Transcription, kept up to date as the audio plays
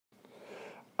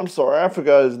I'm sorry, I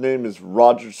forgot his name is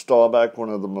Roger Staubach,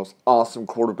 one of the most awesome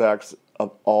quarterbacks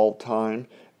of all time.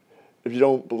 If you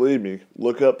don't believe me,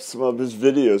 look up some of his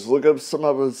videos, look up some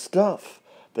of his stuff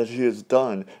that he has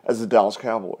done as a Dallas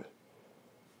Cowboy.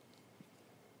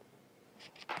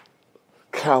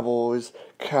 Cowboys,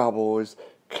 Cowboys,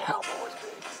 Cowboys, baby.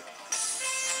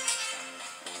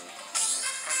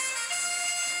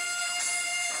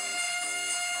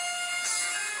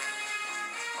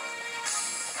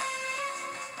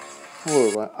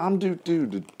 Hello, I'm Duke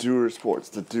Dude, the Doer Sports,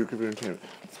 the Duke of Entertainment.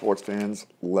 Sports fans,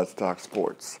 let's talk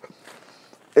sports.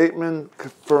 Aikman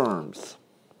confirms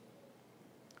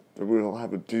that we will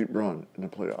have a deep run in the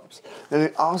playoffs. And he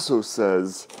also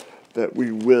says that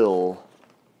we will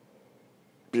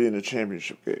be in a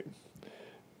championship game.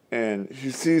 And he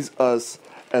sees us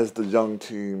as the young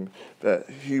team that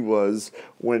he was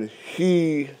when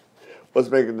he was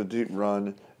making the deep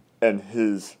run and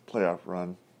his playoff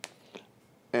run.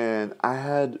 And I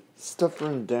had stuff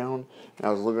written down, and I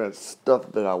was looking at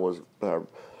stuff that I was, a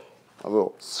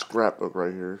little scrapbook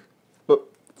right here. But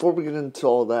before we get into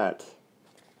all that,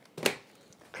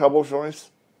 Cowboy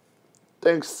Joyce,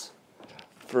 thanks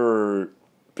for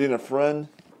being a friend.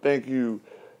 Thank you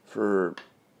for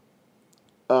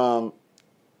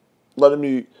letting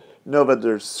me know that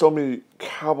there's so many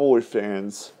Cowboy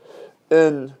fans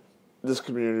in this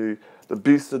community. The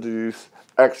Beast of the Youth,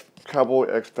 Cowboy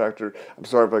X Factor. I'm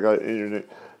sorry if I got it in your name.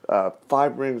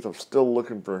 5 Rings, I'm still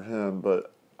looking for him,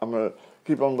 but I'm going to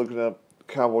keep on looking up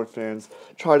Cowboy fans.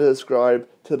 Try to subscribe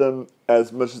to them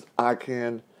as much as I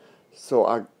can so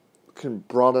I can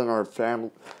broaden our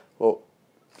family. Well,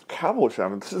 Cowboy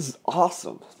family, this is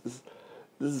awesome. This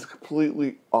is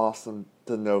completely awesome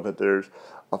to know that there's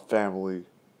a family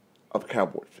of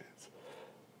Cowboy fans.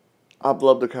 I've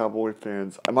loved the Cowboy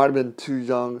fans. I might have been too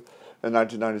young in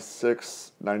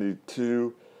 1996,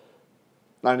 92,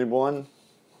 91.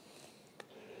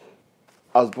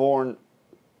 I was born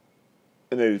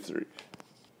in 83.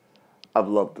 I've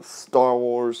loved the Star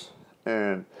Wars,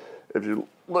 and if you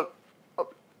look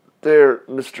up there,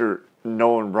 Mr.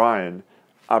 Nolan Ryan,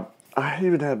 I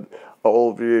even had an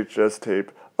old VHS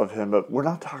tape of him, but we're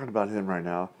not talking about him right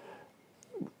now.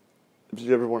 If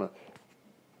you ever want to,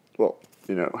 well,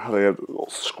 you know how they have the little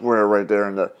square right there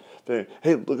in the thing.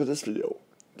 Hey, look at this video.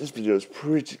 This video is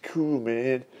pretty cool,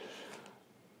 man.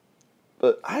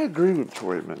 But I agree with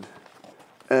Troyman.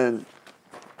 And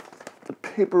the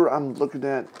paper I'm looking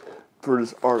at for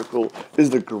this article is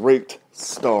the Great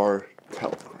Star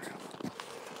Telegram.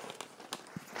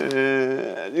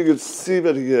 And you can see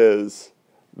that he is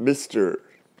Mr.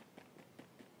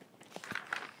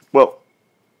 Well,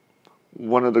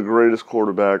 one of the greatest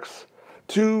quarterbacks,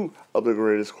 2 of the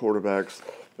greatest quarterbacks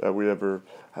that we ever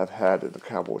have had in the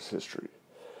Cowboys history.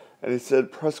 And he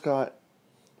said Prescott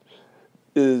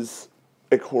is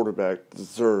a quarterback that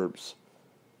deserves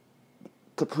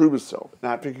to prove himself. And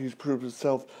I think he's proved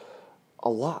himself a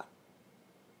lot.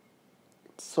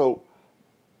 So,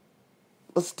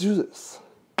 let's do this.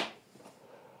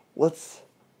 Let's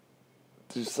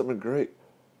do something great.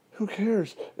 Who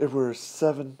cares if we're a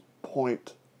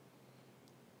 7-point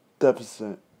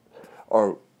deficit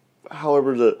or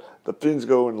however the things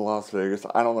go in Las Vegas?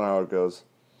 I don't know how it goes.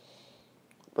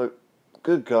 But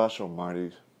good gosh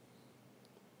almighty,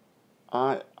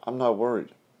 I'm not worried.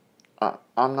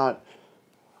 I'm not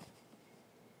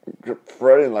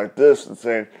fretting like this and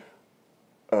saying,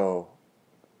 oh,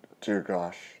 dear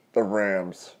gosh, the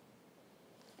Rams.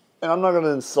 And I'm not going to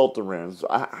insult the Rams.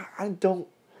 I don't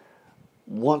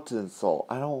want to insult.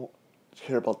 I don't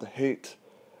care about the hate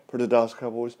for the Dallas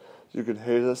Cowboys. You can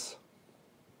hate us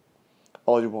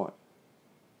all you want.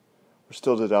 We're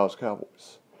still the Dallas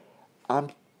Cowboys.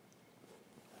 And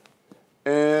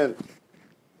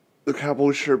the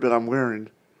Cowboys shirt that I'm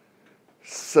wearing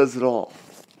says it all.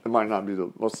 It might not be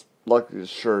the most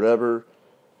luckiest shirt ever,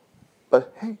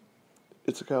 but hey,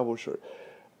 it's a Cowboys shirt.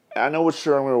 I know what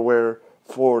shirt I'm going to wear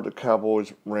for the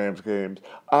Cowboys-Rams games.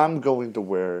 I'm going to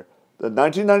wear the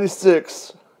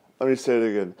 1996, let me say it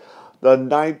again, the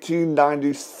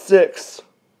 1996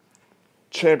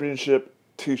 championship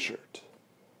t-shirt.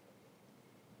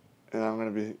 And I'm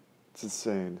going to be, it's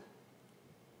insane.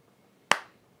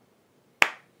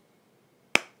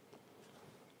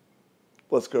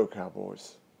 Let's go,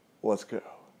 Cowboys. Let's go.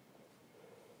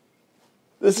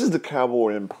 This is the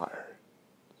Cowboy Empire.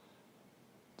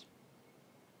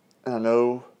 And I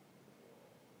know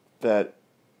that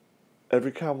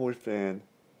every Cowboy fan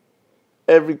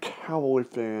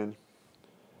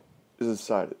is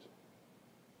excited.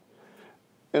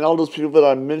 And all those people that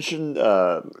I mentioned,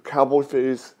 Cowboy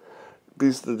Face,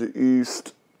 Beast of the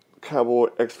East, Cowboy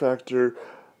X Factor,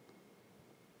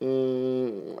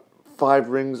 5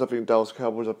 Rings, I think Dallas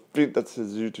Cowboys. I think that's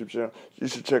his YouTube channel. You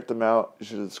should check them out. You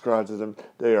should subscribe to them.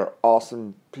 They are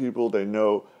awesome people. They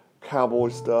know Cowboy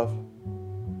stuff.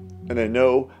 And they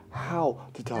know how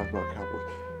to talk about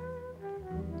Cowboys.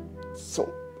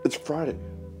 So, it's Friday.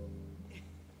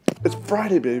 It's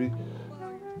Friday, baby.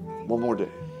 One more day.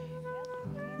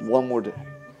 One more day.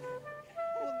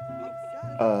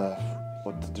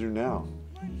 What to do now?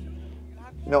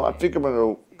 I think I'm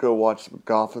gonna go watch some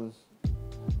golfing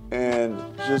and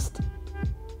just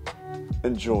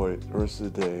enjoy the rest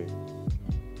of the day.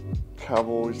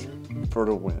 Cowboys for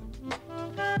the win.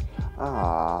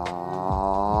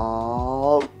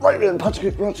 Right in, punch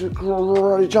kick,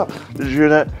 karate chop. Did you hear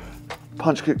that?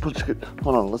 Punch kick.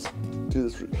 Hold on, let's do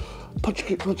this. Punch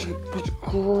kick, karate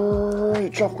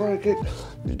chop, karate kick.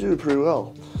 You do it pretty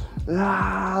well. The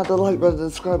like button, the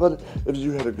subscribe button. If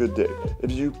you had a good day,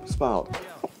 if you smiled,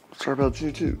 sorry about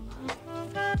you too.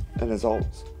 And as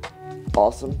always,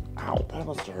 awesome. Ow, that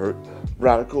must have hurt.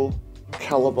 Radical,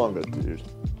 cowabunga, dude.